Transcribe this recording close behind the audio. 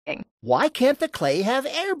Why can't the clay have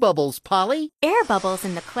air bubbles, Polly? Air bubbles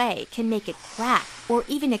in the clay can make it crack or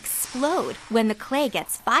even explode when the clay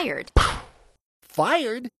gets fired.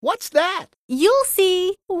 Fired? What's that? You'll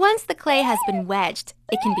see. Once the clay has been wedged,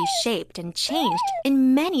 it can be shaped and changed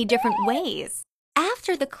in many different ways.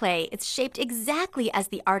 After the clay is shaped exactly as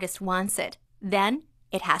the artist wants it, then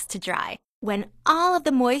it has to dry. When all of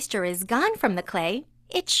the moisture is gone from the clay,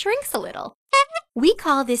 it shrinks a little. We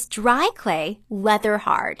call this dry clay leather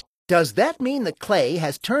hard. Does that mean the clay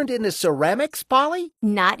has turned into ceramics, Polly?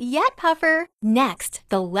 Not yet, Puffer. Next,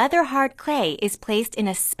 the leather hard clay is placed in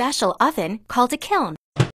a special oven called a kiln.